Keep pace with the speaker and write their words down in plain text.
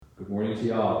morning to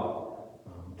y'all.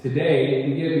 Today,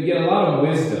 we get a lot of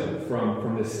wisdom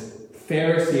from this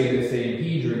Pharisee of the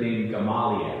Sanhedrin named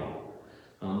Gamaliel.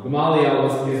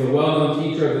 Gamaliel is a well-known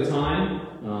teacher of the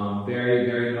time, very,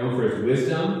 very known for his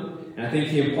wisdom. And I think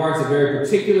he imparts a very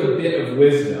particular bit of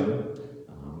wisdom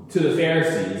to the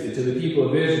Pharisees and to the people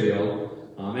of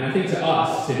Israel, and I think to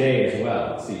us today as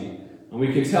well. See, and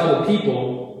we can tell the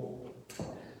people,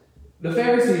 the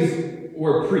Pharisees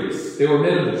were priests. They were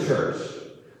men of the church.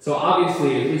 So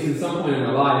obviously, at least at some point in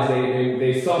their lives,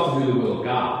 they sought to do the will of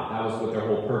God. That was what their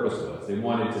whole purpose was. They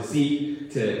wanted to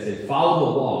seek to follow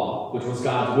the law, which was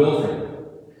God's will for them.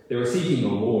 They were seeking the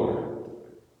Lord.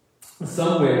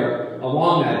 Somewhere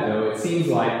along that, though, it seems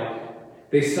like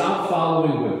they stopped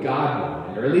following what God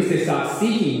wanted, or at least they stopped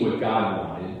seeking what God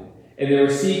wanted, and they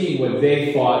were seeking what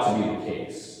they thought to be the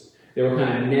case. They were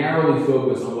kind of narrowly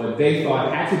focused on what they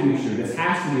thought had to be true. This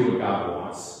has to be what God wants.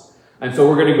 And so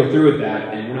we're going to go through with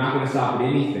that, and we're not going to stop at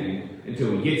anything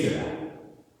until we get to that.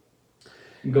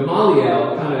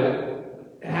 Gamaliel kind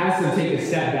of has to take a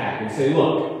step back and say,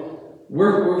 look,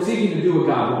 we're seeking to do what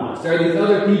God wants. There are these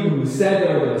other people who said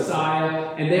they were the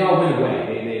Messiah, and they all went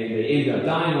away. They ended up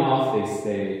dying off.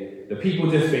 The people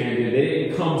disbanded. They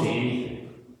didn't come to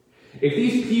anything. If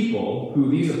these people,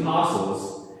 these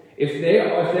apostles, if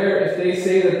they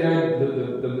say that they're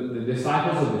the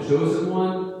disciples of the chosen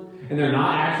one, and they're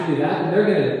not actually that, then they're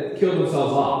going to kill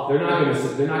themselves off. They're not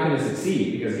going to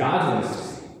succeed because God's going to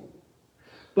succeed.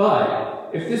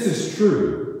 But if this is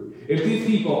true, if these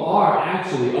people are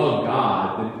actually of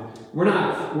God, then we're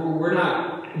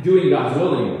not doing God's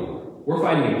will anymore. We're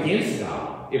fighting against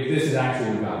God if this is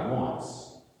actually what God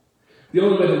wants. The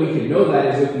only way that we can know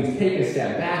that is if we take a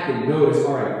step back and notice,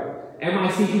 all right, am I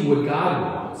seeking what God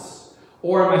wants?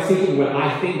 Or am I seeking what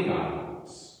I think God wants?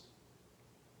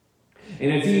 And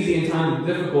it's easy in times of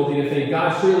difficulty to think,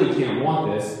 God surely can't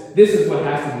want this. This is what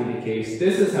has to be the case.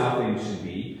 This is how things should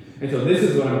be. And so this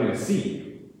is what I'm going to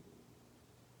seek.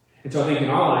 And so I think in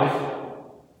our life,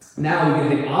 now we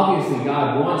can think, obviously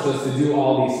God wants us to do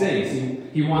all these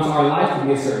things. He wants our life to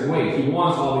be a certain way. He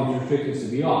wants all these restrictions to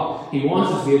be off. He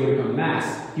wants us to be able to come to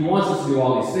Mass. He wants us to do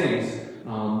all these things,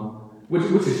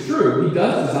 which is true. He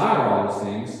does desire all those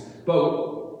things,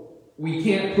 but we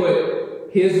can't put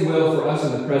His will for us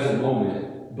in the present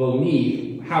moment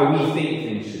beneath how we think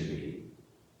things should be.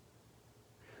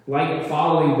 Like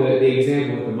following the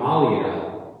example of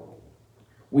Gamaliel,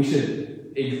 we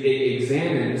should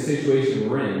examine the situation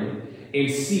we're in and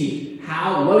see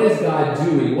what is God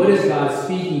doing, what is God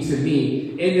speaking to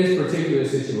me in this particular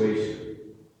situation.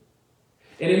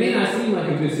 And it may not seem like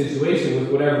a good situation with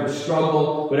whatever the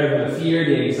struggle, whatever the fear,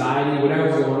 the anxiety,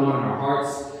 whatever's going on in our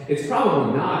hearts. It's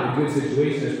probably not a good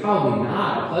situation. It's probably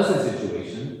not a pleasant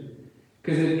situation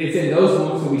because it's in those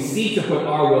moments when we seek to put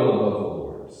our will above the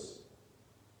Lord's.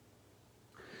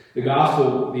 The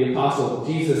gospel, the apostle,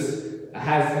 Jesus they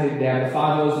have the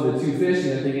 5 loaves and the 2 fish,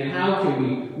 and they're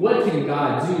thinking, what can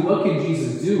God do? What can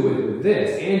Jesus do with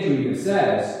this? Andrew even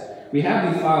says, we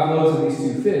have these 5 loaves and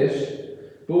these 2 fish,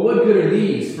 but what good are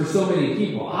these for so many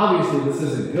people? Obviously, this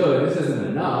isn't good. This isn't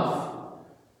enough.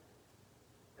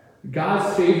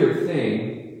 God's favorite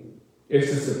thing is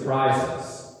to surprise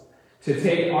us, to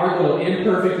take our little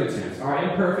imperfect attempts, our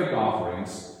imperfect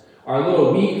offerings, our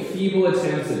little weak, feeble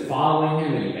attempts at following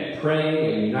Him and at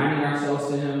praying and uniting ourselves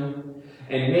to Him,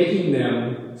 and making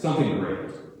them something great.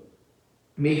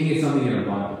 Making it something in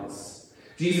abundance.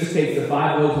 Jesus takes the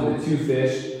 5 loaves and the 2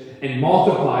 fish and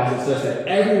multiplies it such that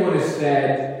everyone is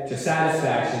fed to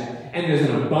satisfaction and there's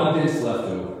an abundance left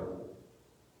over.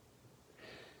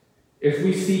 If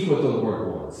we seek what the Lord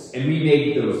wants and we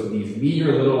make these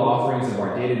meager little offerings of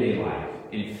our day-to-day life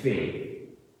in faith,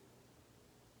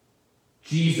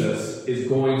 Jesus is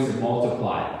going to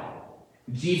multiply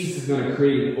it. Jesus is going to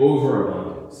create an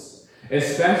overabundance.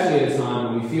 Especially at a time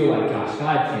when we feel like, gosh,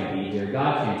 God can't be here,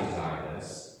 God can't desire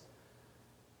this.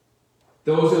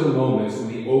 Those are the moments when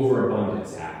the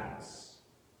overabundance happens.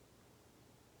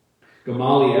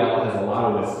 Gamaliel has a lot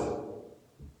of wisdom.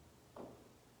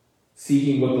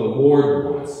 Seeking what the Lord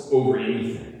wants over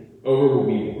anything, over what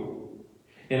we want.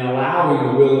 And allowing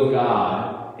the will of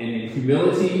God in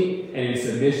humility and in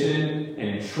submission and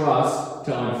in trust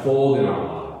to unfold in our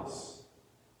lives.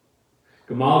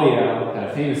 Gamaliel had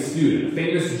a famous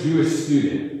Jewish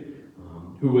student,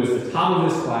 who was the top of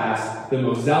his class, the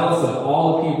most zealous of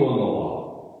all the people in the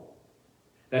law.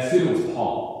 That student was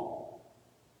Paul.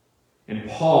 And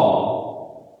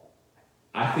Paul,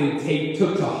 I think,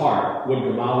 took to heart what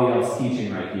Gamaliel's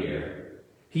teaching right here.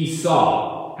 He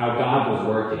saw how God was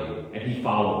working, and he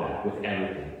followed that with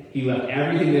everything. He left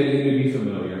everything that he knew to be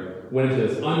familiar, went into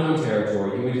this unknown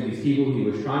territory. He went to these people he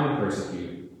was trying to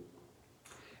persecute.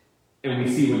 And we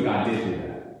see what God did through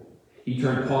that. He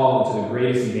turned Paul into the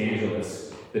greatest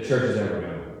evangelist the church has ever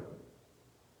known.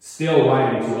 Still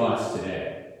writing to us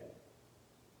today.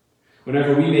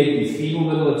 Whenever we make these feeble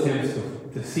little attempts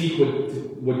to seek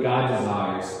what God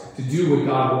desires, to do what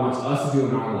God wants us to do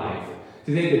in our life,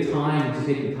 to take the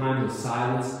time of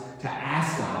silence, to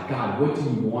ask God, what do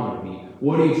you want of me?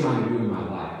 What are you trying to do in my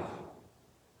life?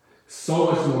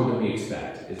 So much more than we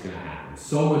expect is going to happen.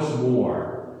 So much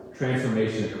more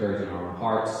transformation occurs in our own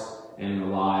hearts and in the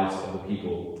lives of the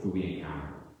people who we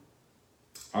encounter.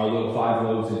 Our little 5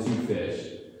 loaves and 2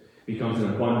 fish becomes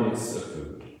an abundance of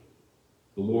food.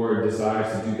 The Lord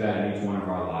desires to do that in each one of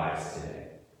our lives today.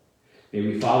 May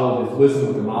we follow the wisdom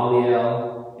of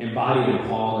Gamaliel, embodied in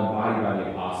Paul, embodied by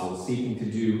the apostles, seeking to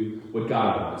do what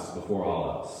God wants before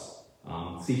all else.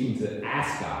 Seeking to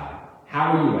ask God,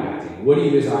 how are you acting? What do you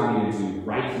desire me to do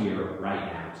right here,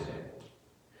 right now, today?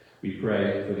 We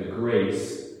pray for the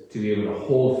grace to be able to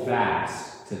hold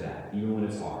fast to that, even when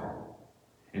it's hard,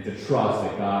 and to trust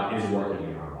that God is working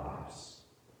in our lives.